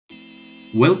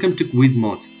Welcome to Quiz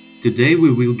Mode. Today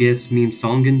we will guess meme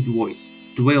song and voice.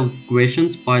 12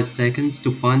 questions, 5 seconds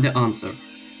to find the answer.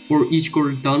 For each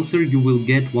correct answer you will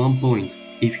get 1 point.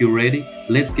 If you're ready,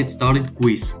 let's get started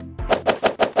quiz.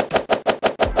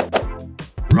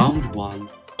 Round 1.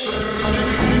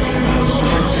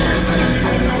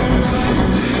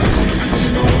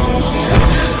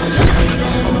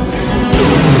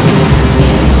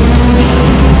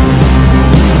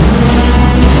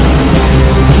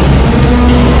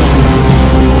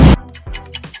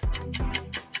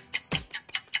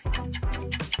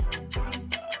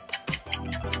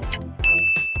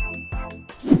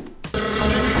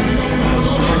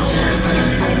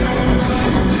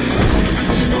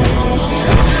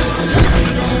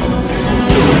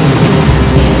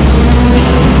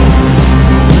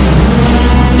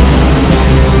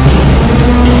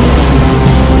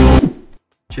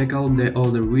 Check out the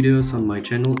other videos on my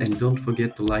channel and don't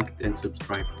forget to like and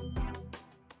subscribe.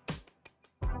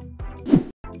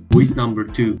 Quiz number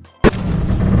 2.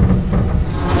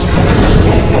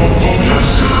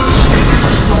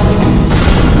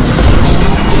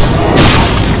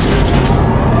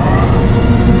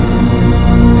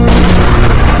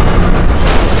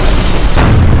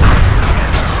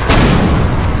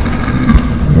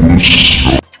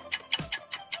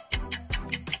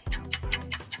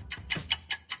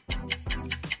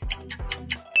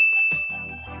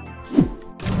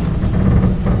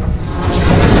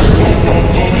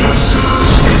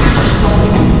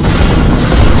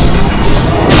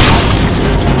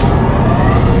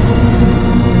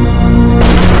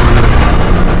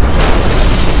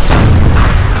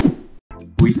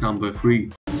 Quiz number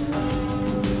 3.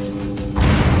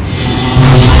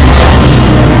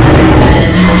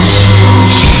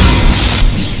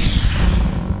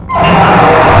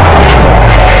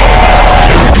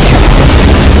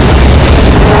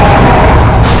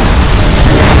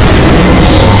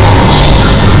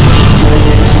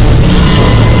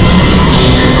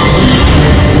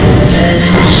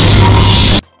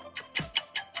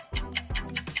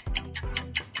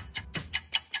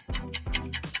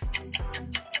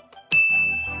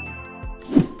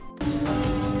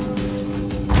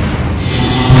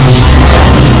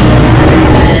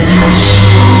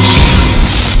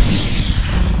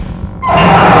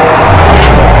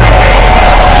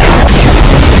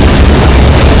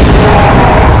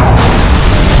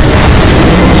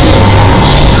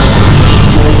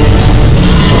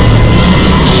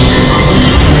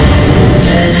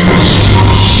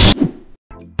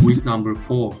 Quiz number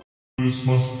 4. My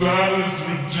style is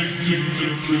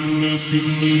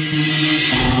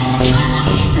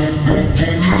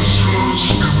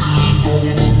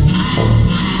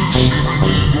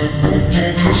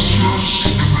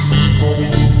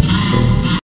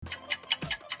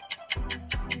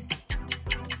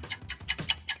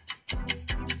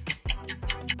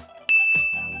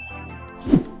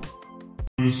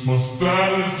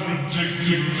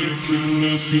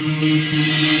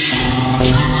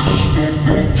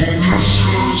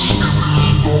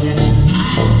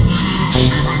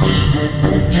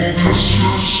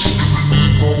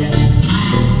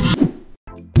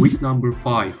Quiz number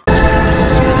 5.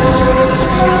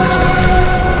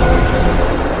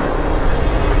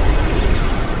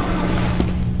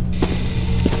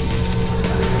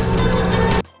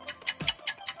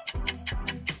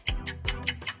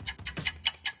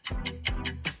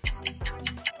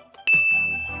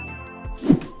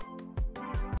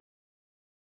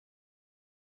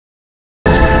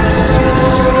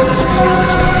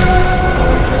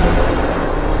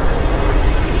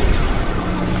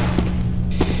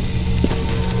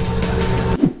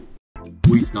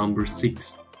 Quiz number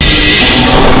 6.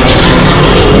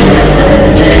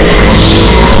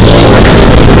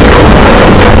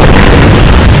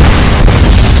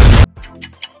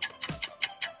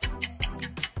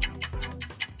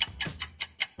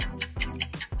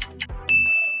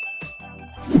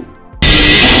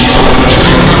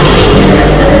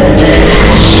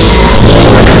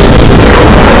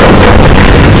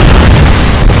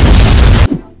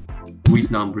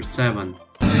 Quiz number 7.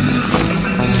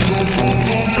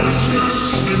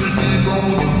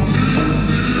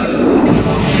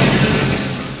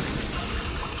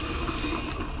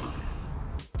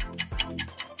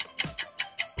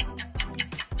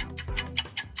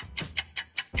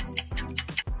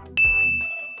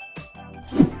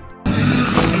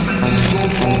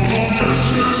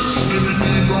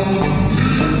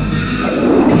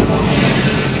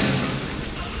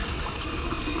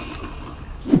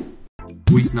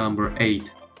 Quiz number 8.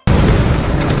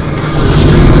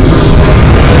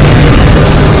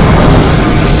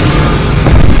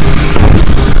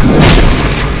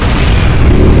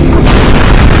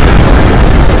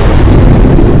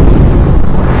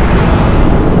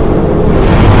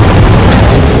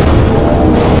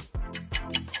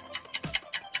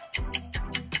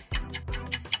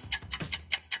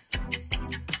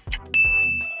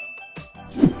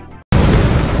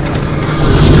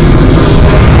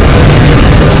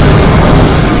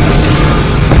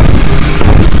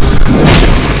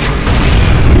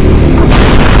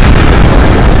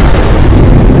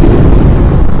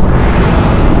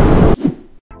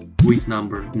 Quiz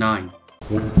number 9.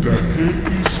 What the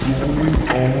heck is going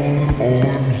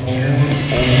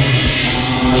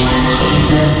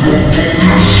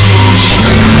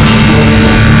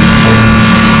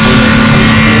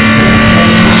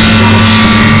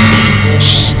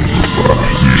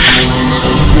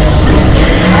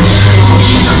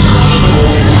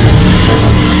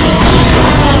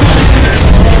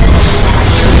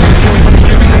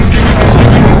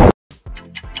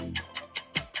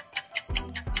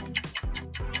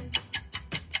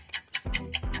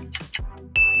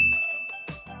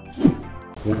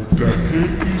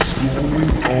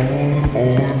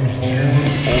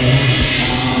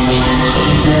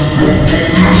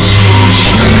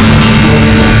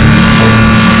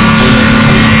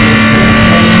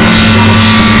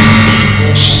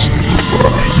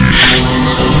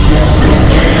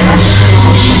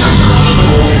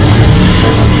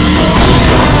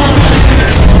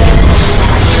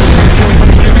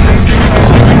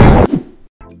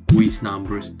Quiz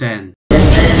number 10.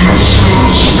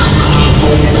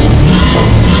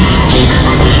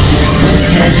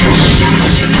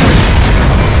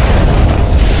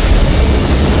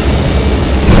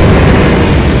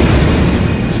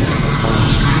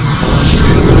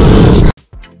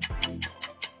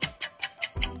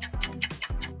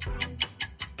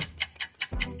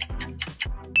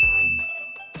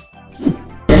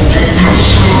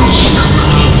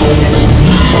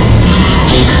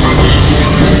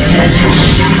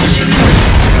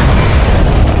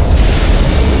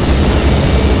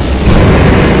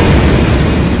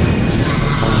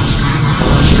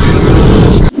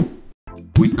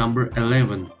 Quiz number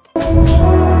 11.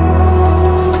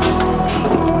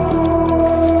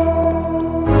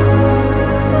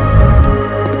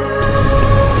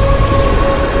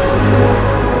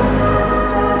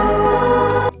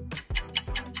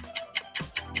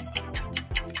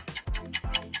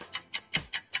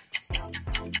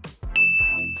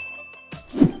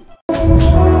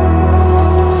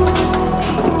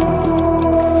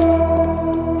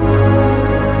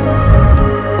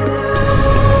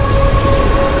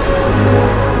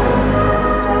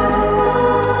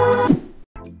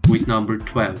 Quiz number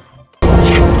 12.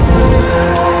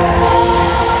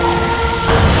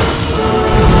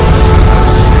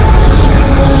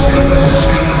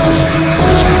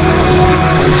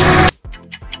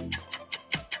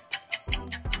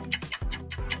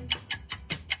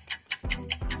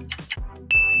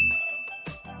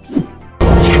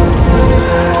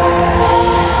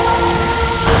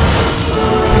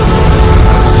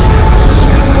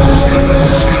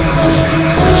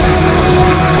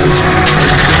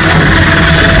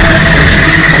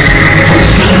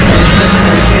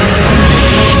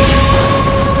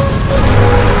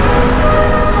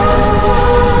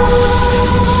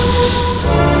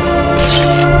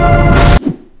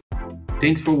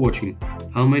 Thanks for watching.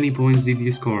 How many points did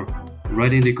you score?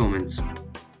 Write in the comments.